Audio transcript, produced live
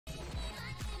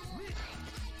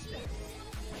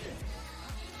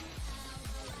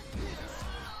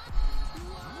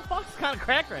on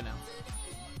crack right now.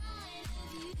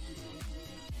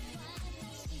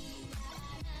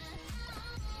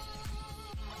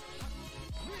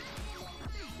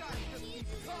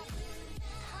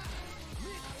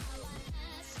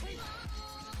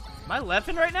 Am I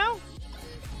leffing right now?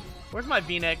 Where's my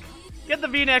V-neck? Get the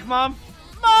V-neck, Mom!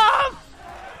 Mom!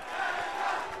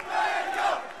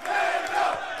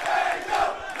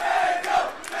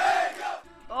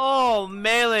 Oh,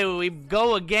 Melee, we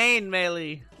go again,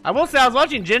 Melee. I will say, I was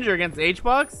watching Ginger against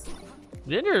H-Box.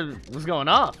 Ginger was going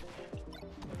off.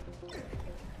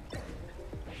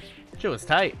 Shit was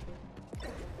tight.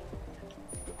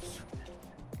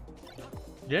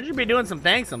 Ginger be doing some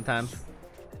things sometimes.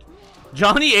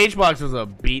 Johnny H-Box was a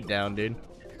beatdown, dude.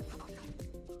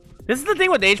 This is the thing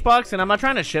with H-Box, and I'm not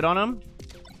trying to shit on him.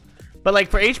 But, like,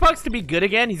 for H-Box to be good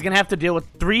again, he's going to have to deal with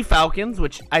 3 Falcons,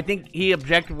 which I think he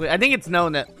objectively... I think it's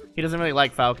known that he doesn't really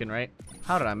like Falcon, right?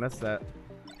 How did I miss that?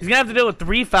 He's going to have to deal with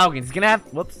 3 Falcons. He's going to have...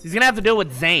 Whoops. He's going to have to deal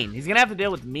with Zane. He's going to have to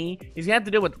deal with me. He's going to have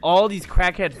to deal with all these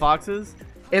crackhead Foxes.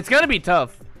 It's going to be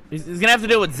tough. He's going to have to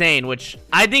deal with Zane, which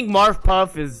I think Marv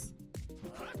Puff is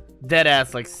dead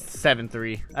ass, like,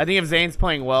 7-3. I think if Zane's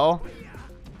playing well,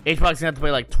 H-Box is going to have to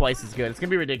play, like, twice as good. It's going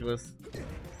to be ridiculous.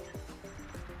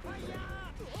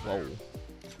 Whoa.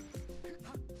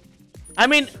 I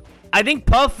mean, I think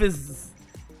Puff is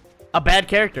a bad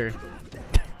character.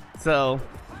 So,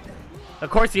 of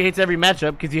course he hates every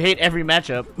matchup, because you hate every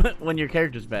matchup when your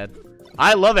character's bad.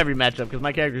 I love every matchup, because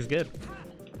my character's good.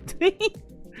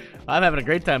 I'm having a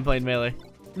great time playing Melee.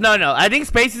 No, I think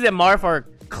Spaces and Marth are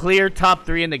clear top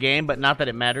 3 in the game, but not that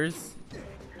it matters.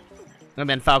 And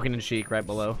then Falcon and Sheik right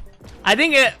below. I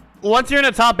think once you're in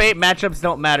a top 8, matchups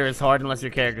don't matter as hard unless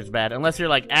your character's bad. Unless you're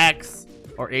like Axe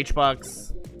or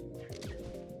H-Box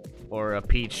or a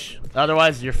Peach.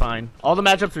 Otherwise, you're fine. All the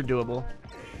matchups are doable.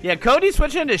 Yeah, Cody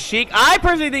switching into Sheik. I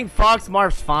personally think Fox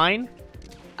Marth's fine.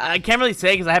 I can't really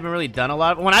say because I haven't really done a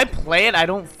lot. When I play it, I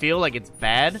don't feel like it's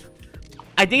bad.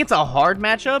 I think it's a hard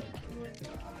matchup.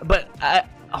 But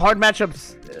hard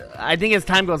matchups, I think as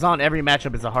time goes on, every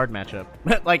matchup is a hard matchup.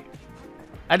 Like,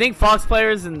 I think Fox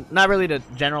players, and not really to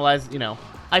generalize, you know,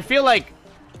 I feel like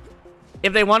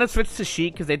if they want to switch to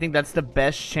Sheik because they think that's the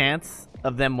best chance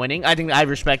of them winning, I think I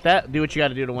respect that. Do what you got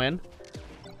to do to win.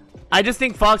 I just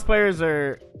think Fox players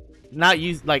are not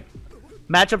used, like,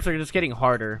 matchups are just getting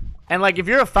harder. And, like, if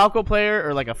you're a Falco player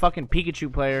or, like, a fucking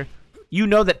Pikachu player, you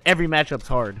know that every matchup's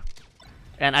hard.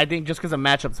 And I think just because a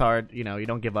matchup's hard, you know, you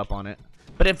don't give up on it.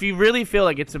 But if you really feel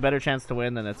like it's a better chance to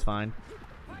win, then that's fine.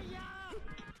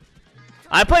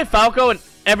 I play Falco and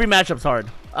every matchup's hard.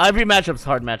 Every matchup's a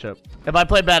hard matchup. If I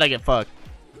play bad, I get fucked.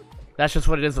 That's just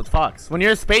what it is with Fox. When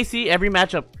you're a Spacey, every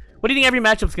matchup... What do you think every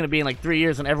matchup's going to be in like 3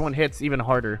 years when everyone hits even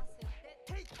harder?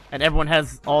 And everyone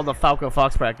has all the Falco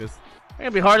Fox practice. It's going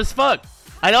to be hard as fuck.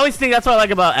 I always think that's what I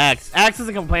like about Axe. Axe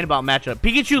doesn't complain about matchup.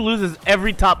 Pikachu loses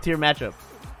every top tier matchup.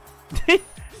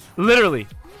 Literally.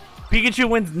 Pikachu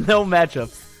wins no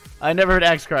matchups. I never heard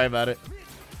Axe cry about it.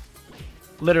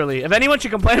 Literally. If anyone should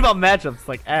complain about matchups,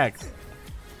 like Axe.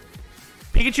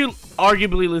 Pikachu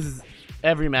arguably loses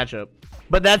every matchup.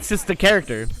 But that's just the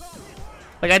character.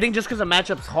 Like, I think just because a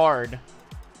matchup's hard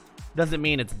doesn't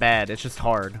mean it's bad. It's just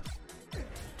hard.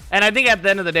 And I think at the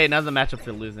end of the day, none of the matchups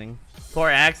are losing. Poor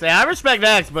Axe. Yeah, I respect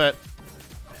Axe, but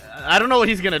I don't know what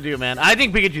he's going to do, man. I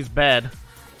think Pikachu's bad.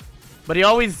 But he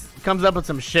always comes up with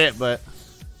some shit, but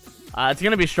it's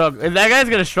going to be struggle. That guy's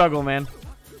going to struggle, man.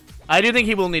 I do think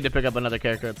he will need to pick up another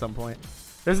character at some point.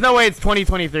 There's no way it's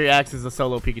 2023 Axe is a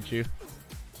solo Pikachu.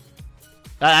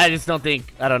 I just don't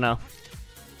think, I don't know.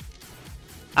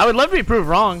 I would love to be proved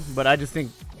wrong, but I just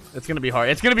think it's going to be hard.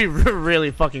 It's going to be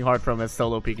really fucking hard for him as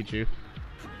solo Pikachu.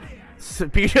 So,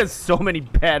 Pikachu has so many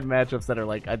bad matchups that are,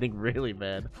 like, I think really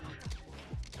bad.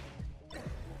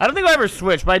 I don't think I'll ever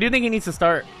switch, but I do think he needs to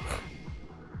start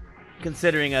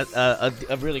considering a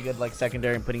really good, like,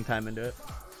 secondary and putting time into it.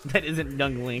 That isn't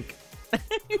Young Link.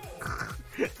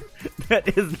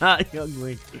 That is not Young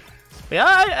Link. Yeah,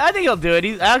 I think he'll do it.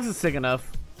 Alex is sick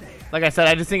enough. Like I said,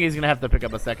 I just think he's going to have to pick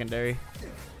up a secondary.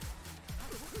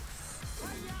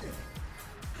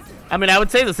 I mean, I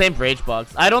would say the same for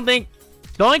H-Box. I don't think...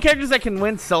 The only characters that can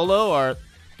win solo are...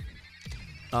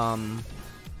 the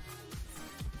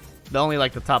only,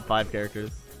 like, the top 5 characters.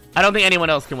 I don't think anyone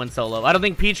else can win solo. I don't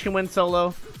think Peach can win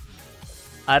solo.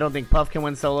 I don't think Puff can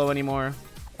win solo anymore.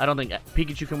 I don't think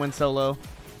Pikachu can win solo.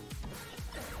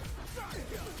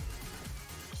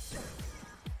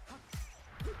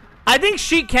 I think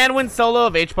Sheik can win solo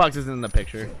if H-Box isn't in the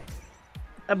picture.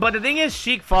 But the thing is,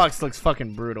 Sheik Fox looks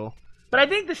fucking brutal. But I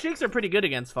think the Sheiks are pretty good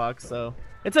against Fox, so...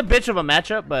 It's a bitch of a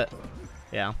matchup, but...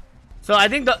 Yeah. So I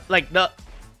think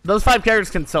Those 5 characters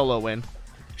can solo win.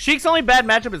 Sheik's only bad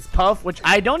matchup is Puff, which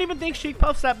I don't even think Sheik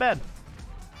Puff's that bad.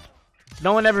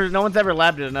 No one's ever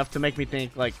labbed it enough to make me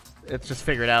think like it's just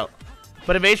figured out.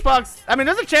 But if HBox, I mean,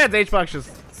 there's a chance HBox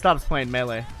just stops playing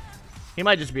melee. He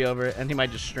might just be over it, and he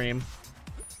might just stream.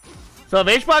 So if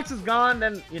HBox is gone,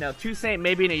 then, you know, 2 Saint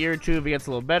maybe in a year or 2 if he gets a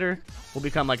little better, will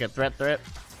become like a threat.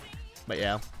 But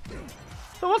yeah.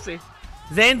 So we'll see.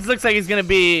 Zane's looks like he's going to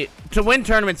be... To win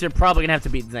tournaments, you're probably going to have to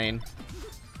beat Zane.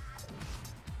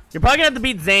 You're probably going to have to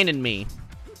beat Zane and me.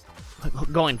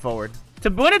 Going forward. To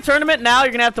win a tournament now,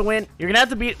 you're going to have to win... You're going to have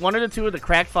to beat 1 or 2 of the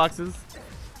cracked foxes.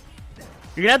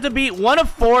 You're going to have to beat 1 of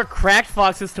 4 cracked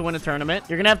foxes to win a tournament.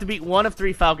 You're going to have to beat 1 of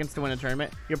 3 falcons to win a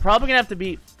tournament. You're probably going to have to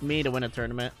beat me to win a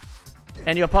tournament.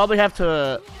 And you'll probably have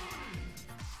to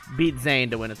beat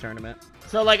Zane to win a tournament.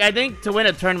 So, like, I think to win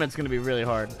a tournament's going to be really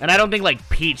hard. And I don't think, like,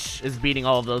 Peach is beating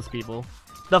all of those people.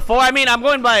 The 4, I mean, I'm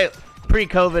going by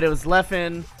pre-COVID. It was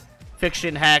Leffen,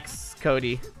 Fiction, Hax,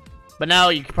 Cody. But now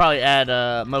you could probably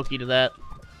add Moki to that.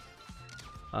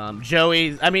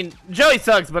 Joey, I mean, Joey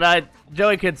sucks, but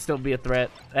Joey could still be a threat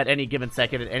at any given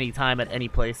second, at any time, at any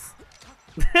place.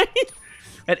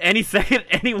 At any second,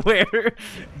 anywhere.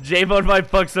 J-Bone might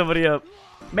fuck somebody up.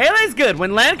 Melee's good.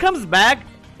 When Lan comes back,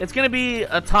 it's going to be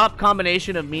a top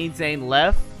combination of me, Zane,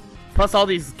 Left, plus all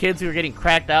these kids who are getting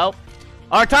cracked out.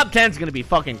 Our top 10's going to be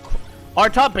fucking... Our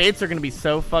top 8s are going to be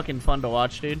so fucking fun to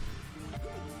watch, dude.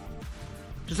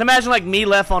 Just imagine, like, me,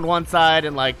 Left on one side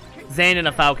and, like, Zane and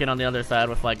a Falcon on the other side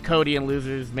with, like, Cody and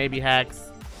losers, maybe Hacks,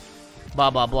 blah,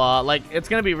 blah, blah. Like, it's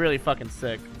going to be really fucking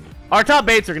sick. Our top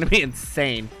 8s are going to be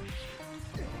insane.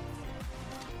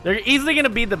 They're easily going to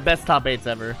be the best top 8s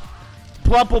ever.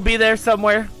 Plup will be there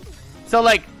somewhere. So,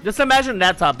 like, just imagine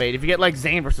that top 8. If you get, like,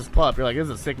 Zane versus Plup, you're like, this is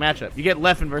a sick matchup. You get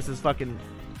Leffen versus fucking,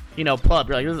 you know, Plup.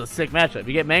 You're like, this is a sick matchup.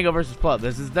 You get Mango versus Plup.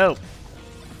 This is dope.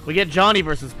 We get Johnny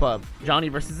versus Plup. Johnny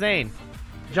versus Zane.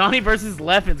 Johnny versus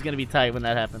Leffen's going to be tight when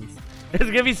that happens. There's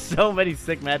going to be so many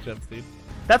sick matchups, dude.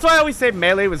 That's why I always say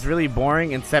Melee was really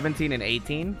boring in 17 and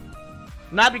 18.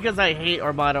 Not because I hate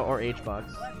Armada or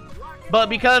HBox. But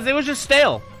because it was just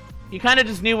stale. You kind of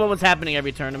just knew what was happening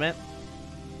every tournament.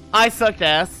 I sucked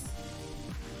ass.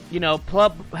 You know,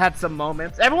 Plup had some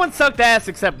moments. Everyone sucked ass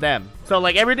except them. So,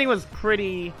 like, everything was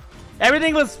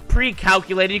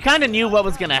pre-calculated. You kind of knew what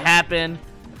was going to happen.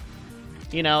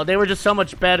 You know, they were just so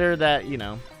much better that, you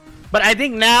know. But I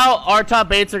think now our top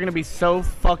 8s are going to be so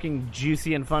fucking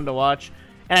juicy and fun to watch.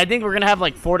 And I think we're going to have,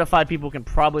 like, 4 to 5 people who can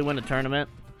probably win a tournament.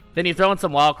 Then you throw in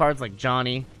some wild cards like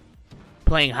Johnny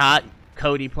playing hot.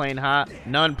 Cody playing hot,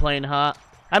 None playing hot.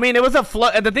 I mean, it was a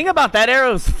the thing about that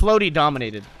era was floaty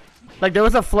dominated. Like, there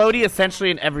was a floaty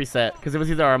essentially in every set, because it was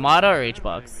either Armada or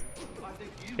HBox.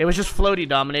 It was just floaty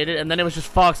dominated, and then it was just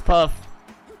Fox Puff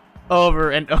over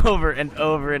and over and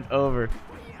over and over.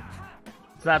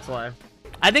 So that's why.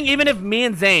 I think even if me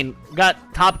and Zane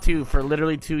got top 2 for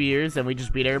literally 2 years and we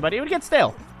just beat everybody, it would get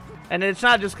stale. And it's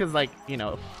not just because, like, you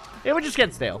know, it would just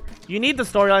get stale. You need the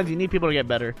storylines, you need people to get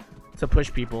better. To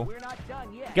push people.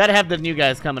 Gotta have the new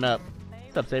guys coming up.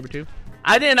 What's up, Saber2?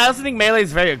 I also think Melee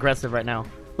is very aggressive right now.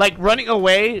 Like, running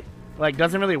away, like,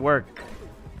 doesn't really work.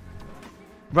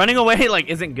 Running away, like,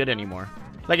 isn't good anymore.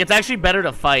 Like, it's actually better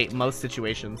to fight most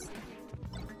situations.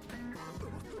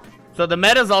 So the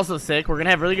meta's also sick. We're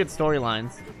gonna have really good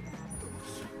storylines.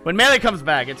 When Melee comes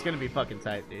back, it's gonna be fucking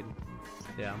tight, dude.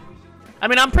 Yeah. I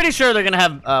mean, I'm pretty sure they're gonna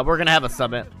have, we're gonna have a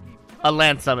summit. A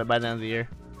LAN summit by the end of the year.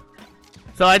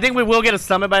 So I think we will get a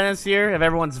summit by this year if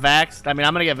everyone's vaxxed. I mean,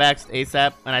 I'm going to get vaxxed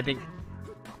ASAP, and I think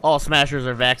all Smashers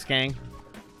are vax gang.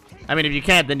 I mean, if you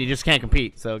can't, then you just can't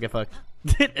compete, so get fucked.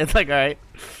 It's like, alright.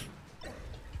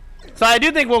 So I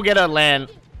do think we'll get a LAN.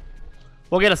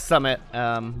 We'll get a summit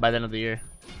by the end of the year.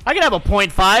 I could have a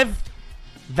 0.5.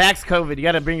 Vax COVID. You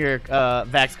got to bring your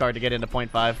vax card to get into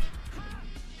 0.5.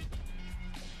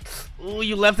 Ooh,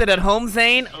 you left it at home,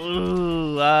 Zane?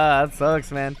 Ooh, that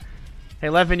sucks, man. Hey,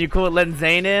 Leffen, you cool with letting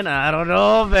Zane in? I don't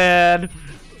know, man.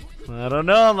 I don't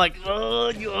know. I'm like, oh,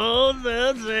 you own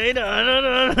that, Zane.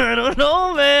 I don't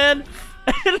know, man.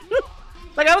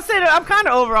 Like I was saying, I'm kind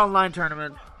of over online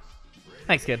tournament.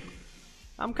 Thanks, kid.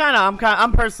 I'm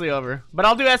personally over. But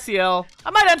I'll do SCL.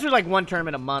 I might enter like 1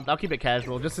 tournament a month. I'll keep it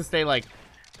casual just to stay like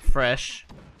fresh.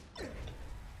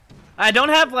 I don't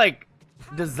have like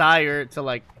desire to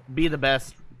like be the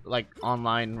best like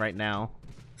online right now.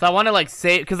 So I want to like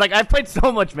save, because like I've played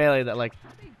so much Melee that like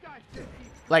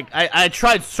I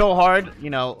tried so hard, you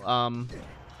know,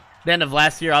 the end of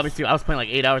last year, obviously I was playing like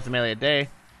 8 hours of Melee a day,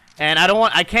 and I don't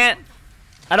want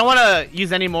to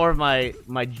use any more of my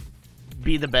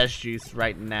be the best juice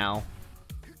right now,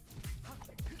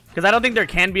 because I don't think there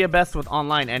can be a best with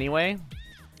online anyway.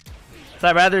 So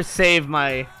I'd rather save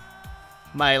my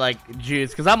like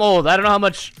juice because I'm old. I don't know how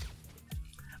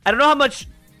much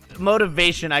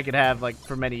motivation I could have like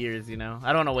for many years, you know. I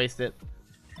don't want to waste it.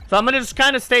 So I'm gonna just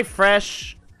kind of stay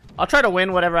fresh. I'll try to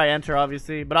win whatever I enter,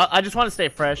 obviously, but I just want to stay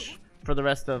fresh for the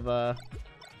rest of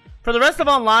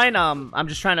online. I'm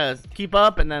just trying to keep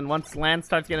up, and then once LAN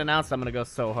starts getting announced, I'm gonna go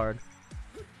so hard.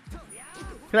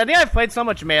 Cause I think I've played so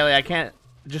much melee, I can't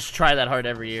just try that hard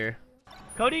every year.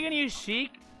 Cody gonna use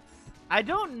Sheik? I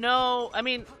don't know. I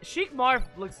mean, Sheik Marth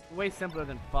looks way simpler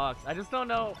than Fox. I just don't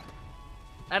know.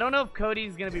 I don't know if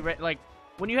Cody's gonna be ready. Like,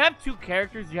 when you have two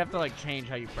characters, you have to like change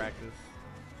how you practice.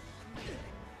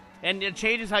 And it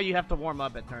changes how you have to warm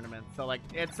up at tournaments. So like,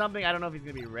 it's something I don't know if he's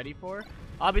gonna be ready for.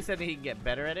 Obviously, I think he can get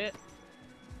better at it.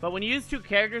 But when you use two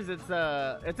characters, it's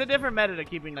a different method of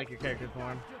keeping like your characters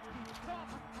warm.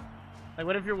 Like,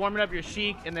 what if you're warming up your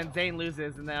Sheik and then Zane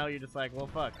loses and now you're just like, well,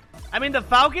 fuck. I mean, the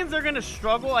Falcons are gonna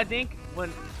struggle, I think,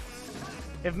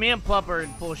 if me and Plup are in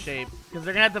full shape, because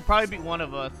they're gonna have to probably beat one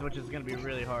of us, which is gonna be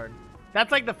really hard. That's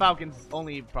like the Falcons'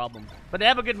 only problem. But they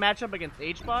have a good matchup against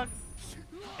HBox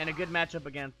and a good matchup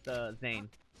against Zane.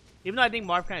 Even though I think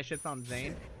Marv kind of shits on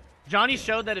Zane. Johnny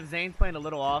showed that if Zane's playing a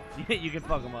little off, you can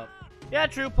fuck him up. Yeah,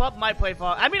 true. Plup might play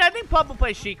Fox. I mean, I think Plup will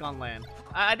play Sheik on LAN.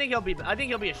 I think he'll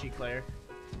be a Sheik player.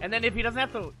 And then if he doesn't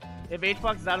have to, if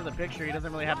HBox is out of the picture, he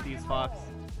doesn't really have to use Fox,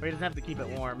 or he doesn't have to keep it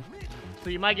warm. So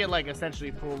you might get like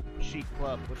essentially full Sheik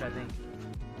Plup, which I think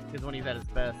is when he's at his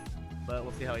best. But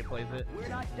we'll see how he plays it. We're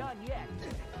not done yet.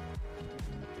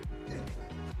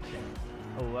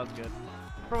 Oh, that's good.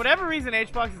 For whatever reason,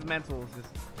 HBox's mental is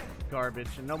just garbage,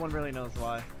 and no one really knows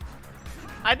why.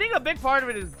 I think a big part of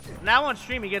it is now on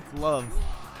stream he gets love,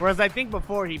 whereas I think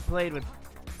before he played with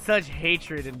such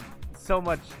hatred and so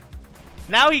much.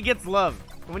 Now he gets love.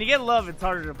 When you get love, it's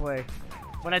harder to play.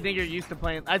 When I think you're used to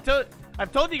playing. I've told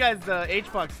you guys the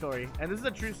HBox story, and this is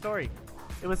a true story.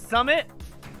 It was Summit.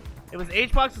 It was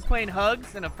HBox was playing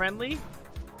Hugs in a friendly.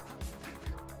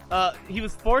 He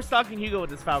was 4-stocking Hugo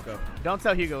with his Falco. Don't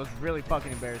tell Hugo, it's really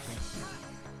fucking embarrassing.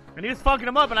 And he was fucking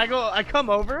him up, and I come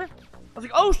over. I was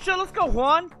like, oh shit, let's go,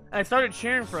 Juan. And I started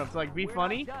cheering for him to like be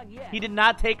funny. He did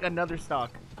not take another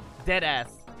stock. Dead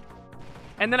ass.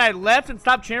 And then I left and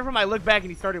stopped cheering for him. I looked back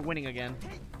and he started winning again.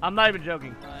 I'm not even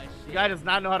joking. The guy does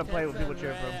not know how to play when people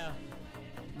cheer for him.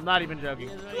 I'm not even joking.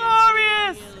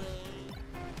 Glorious!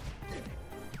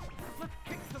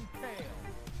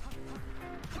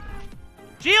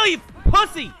 Gio, you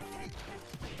pussy!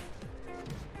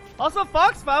 Also,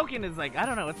 Fox Falcon is like, I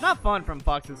don't know. It's not fun from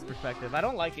Fox's perspective. I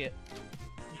don't like it.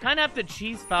 You kind of have to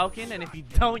cheese Falcon, and if you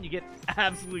don't, you get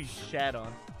absolutely shat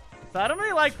on. So I don't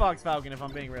really like Fox Falcon, if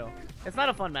I'm being real. It's not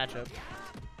a fun matchup.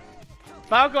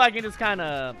 Falco, I can just kind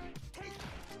of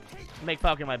make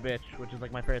Falcon my bitch, which is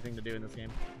like my favorite thing to do in this game.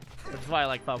 Which is why I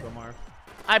like Falco Marv.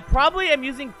 I probably am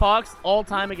using Fox all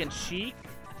time against Sheik.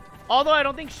 Although I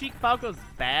don't think Sheik Falco's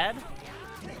bad.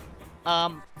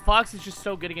 Fox is just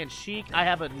so good against Sheik. I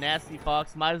have a nasty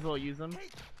Fox. Might as well use him.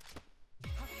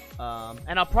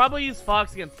 And I'll probably use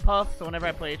Fox against Puff. So whenever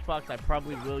I play HBox, I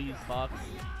probably will use Fox.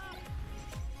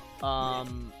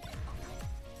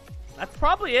 That's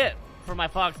probably it for my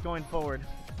Fox going forward.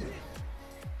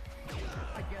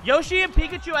 Yoshi and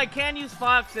Pikachu, I can use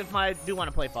Fox if I do want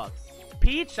to play Fox.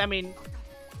 Peach, I mean,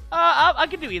 I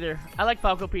could do either. I like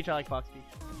Falco Peach, I like Fox Peach.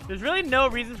 There's really no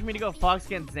reason for me to go Fox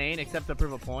against Zane except to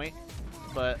prove a point.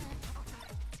 But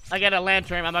I got a LAN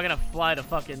tournament. I'm not going to fly to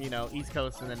fucking, you know, East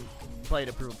Coast and then play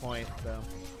to prove a point. So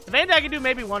if anything, I can do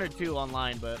maybe 1 or 2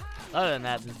 online. But other than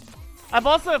that, I've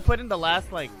also put in the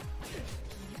last, like,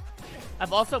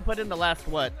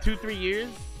 what, 2-3 years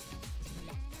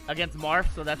against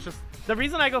Marth. So that's just, the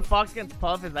reason I go Fox against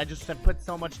Puff is I just have put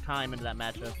so much time into that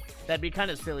matchup. That'd be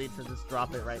kind of silly to just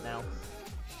drop it right now.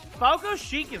 Falco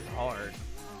Sheik is hard.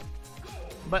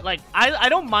 But, like, I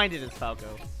don't mind it as Falco.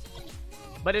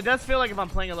 But it does feel like if I'm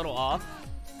playing a little off,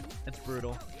 it's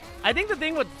brutal. I think the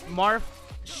thing with Marth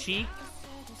Sheik,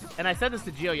 and I said this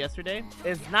to Gio yesterday,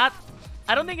 is not,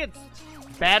 I don't think it's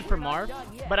bad for Marth,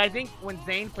 but I think when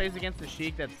Zane plays against the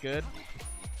Sheik, that's good.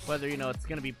 Whether, you know, it's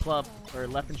going to be Plup or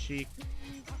Left and Sheik,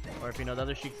 or if, you know, the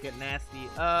other Sheiks get nasty.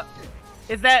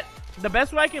 Is that, the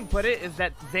best way I can put it is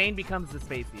that Zane becomes the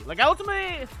Spacey. Like,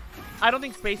 ultimately, I don't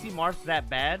think Spacey Marth's that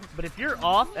bad, but if you're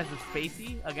off as a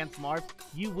Spacey against Marth,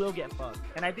 you will get fucked.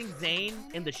 And I think Zane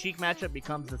in the Sheik matchup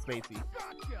becomes the Spacey.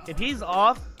 If he's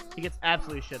off, he gets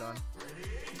absolutely shit on.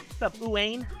 What's up,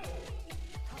 Uwain? So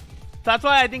that's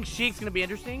why I think Sheik's going to be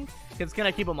interesting, because it's going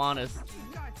to keep him honest.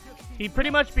 He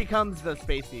pretty much becomes the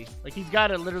Spacey. Like, he's got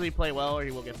to literally play well or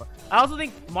he will get fucked. I also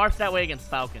think Marth's that way against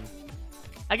Falcon.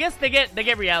 I guess they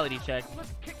get reality check.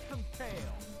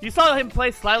 You saw him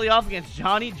play slightly off against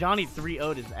Johnny. Johnny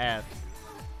 3-0'd his ass.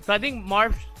 So I think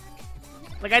Marth,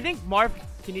 like I think Marth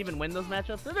can even win those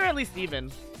matchups. Or they're at least even,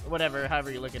 whatever,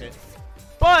 however you look at it.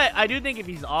 But I do think if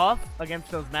he's off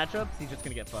against those matchups, he's just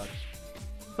gonna get fucked.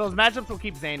 So those matchups will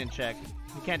keep Zayn in check.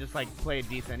 He can't just like play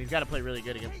decent. He's got to play really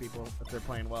good against people if they're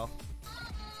playing well.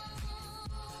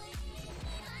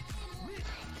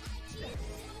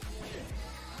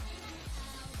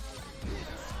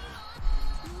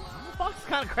 Fox is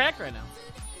kind of cracked right now.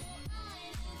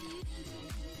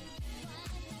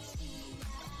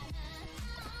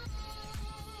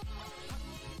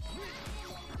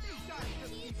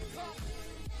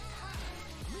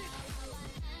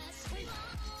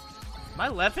 Am I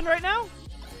leffing right now?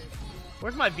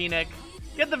 Where's my V-neck?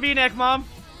 Get the V-neck, Mom!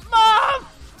 Mom! I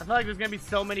feel like there's gonna be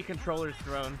so many controllers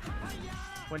thrown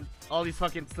when all these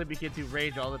fucking Slippy kids who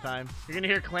rage all the time. You're gonna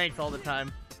hear clanks all the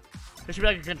time. There should be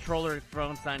like a controller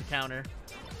thrown sign counter.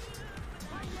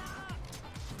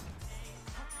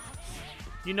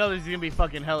 You know there's gonna be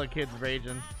fucking hella kids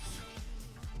raging.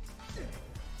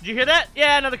 Did you hear that?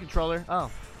 Yeah, another controller.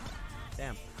 Oh.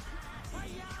 Damn.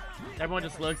 Everyone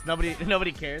just looks.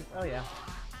 Nobody cares. Oh yeah.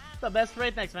 What's up, best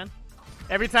Ray? Thanks, man.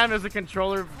 Every time there's a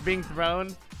controller being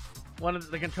thrown, one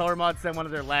of the controller mods send one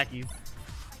of their lackeys.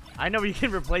 I know you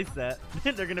can replace that.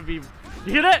 They're gonna be. You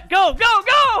hear that? Go,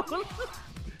 go, go!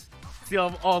 See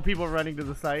all people running to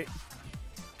the site.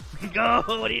 Go!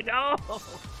 What do you know?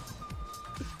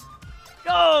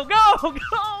 Go, go,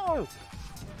 go!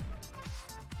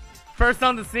 First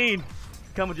on the scene.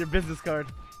 Come with your business card.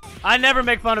 I never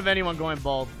make fun of anyone going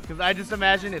bald because I just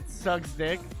imagine it sucks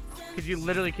dick because you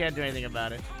literally can't do anything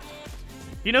about it.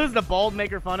 You know who's the bald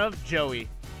maker fun of? Joey.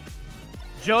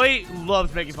 Joey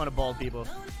loves making fun of bald people.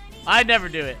 I never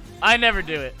do it. I never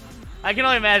do it. I can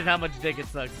only imagine how much dick it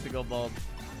sucks to go bald.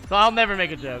 So I'll never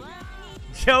make a joke.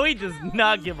 Joey does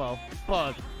not give a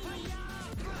fuck.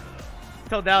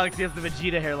 Told Alex he has the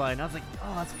Vegeta hairline. I was like,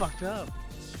 oh, that's fucked up.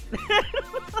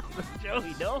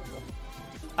 Joey, no.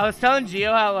 I was telling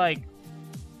Gio how, like,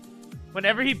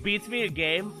 whenever he beats me a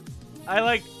game, I,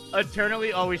 like,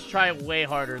 eternally always try way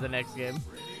harder the next game.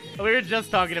 We were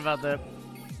just talking about that.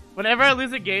 Whenever I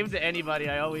lose a game to anybody,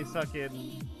 I always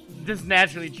fucking just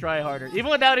naturally try harder, even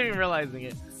without even realizing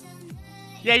it.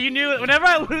 Yeah, you knew it. Whenever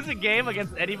I lose a game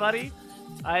against anybody,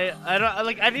 I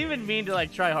didn't even mean to,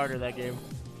 like, try harder that game.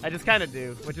 I just kind of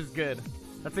do, which is good.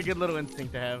 That's a good little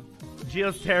instinct to have.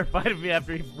 Gio's terrified of me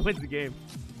after he wins the game.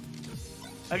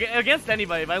 Against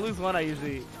anybody, if I lose one, I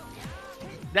usually...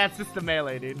 That's just the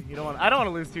melee, dude. You don't want. I don't want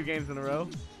to lose 2 games in a row.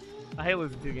 I hate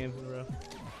losing 2 games in a row.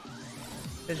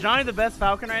 Is Johnny the best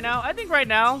Falcon right now? I think right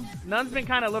now, Nun's been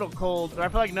kind of a little cold, or I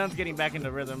feel like Nun's getting back into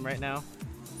rhythm right now.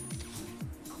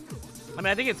 I mean,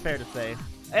 I think it's fair to say.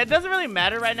 It doesn't really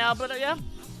matter right now, but yeah.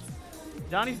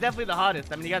 Johnny's definitely the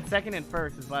hottest. I mean, he got 2nd and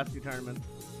 1st his last 2 tournaments.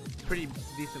 Pretty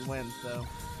decent wins, so.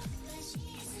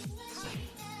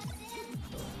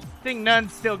 I think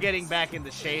Nun's still getting back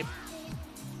into shape.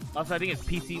 Also, I think his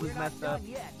PC was messed up,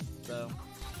 so.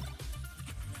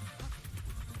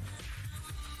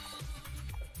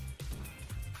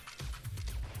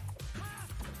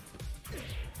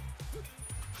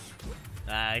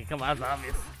 Come on, that's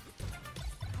obvious.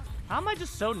 How am I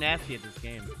just so nasty at this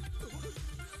game?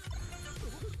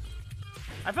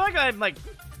 I feel like I'm like,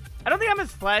 I don't think I'm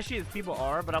as flashy as people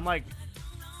are, but I'm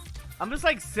just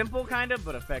like simple kind of,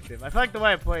 but effective. I feel like the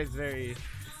way I play is very,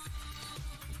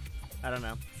 I don't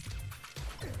know.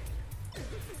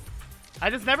 I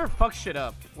just never fuck shit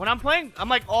up. When I'm playing, I'm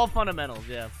like all fundamentals,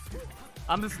 yeah.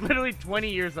 I'm just literally 20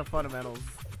 years of fundamentals.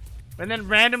 And then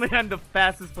randomly I'm the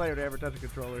fastest player to ever touch a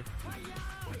controller.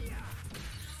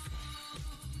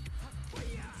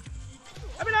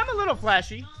 I mean, I'm a little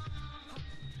flashy.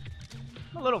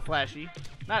 I'm a little flashy.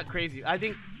 Not crazy. I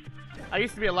think I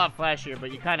used to be a lot flashier,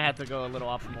 but you kind of have to go a little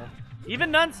optimal.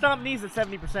 Even Nun stomp knees at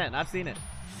 70%. I've seen it.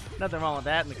 Nothing wrong with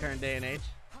that in the current day and age.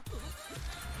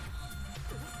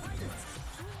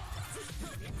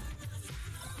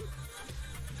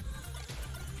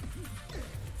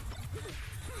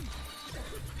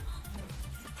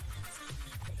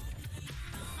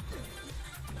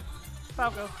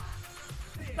 Falco.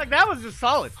 Like, that was just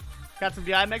solid. Got some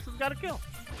DI mixes, got a kill.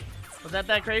 Was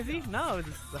that crazy? No, it was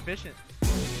just efficient.